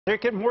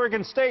Dick at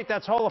Morgan State,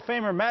 that's Hall of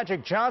Famer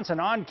Magic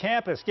Johnson on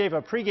campus gave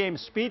a pregame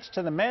speech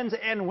to the men's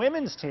and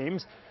women's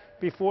teams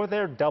before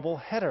their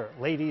doubleheader.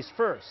 Ladies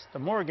first. The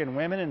Morgan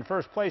women in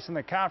first place in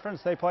the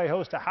conference. They play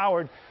host to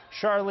Howard.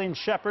 Charlene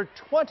Shepard,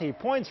 20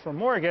 points for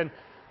Morgan.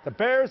 The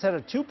Bears had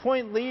a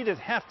 2-point lead at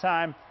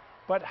halftime,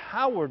 but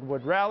Howard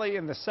would rally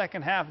in the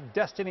second half.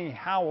 Destiny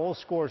Howell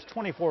scores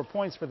 24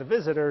 points for the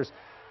visitors,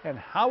 and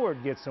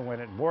Howard gets a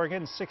win at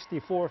Morgan,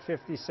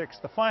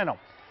 64-56 the final.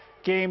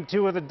 Game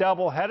 2 of the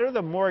doubleheader,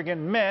 the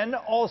Morgan men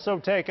also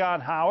take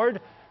on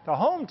Howard. The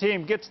home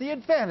team gets the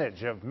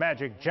advantage of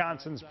Magic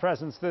Johnson's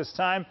presence this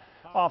time.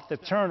 Off the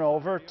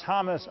turnover,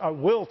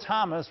 Will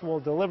Thomas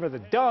will deliver the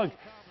dunk.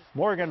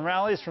 Morgan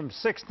rallies from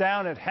 6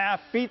 down at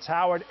half, beats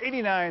Howard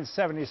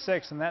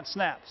 89-76, and that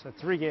snaps a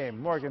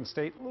 3-game Morgan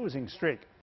State losing streak.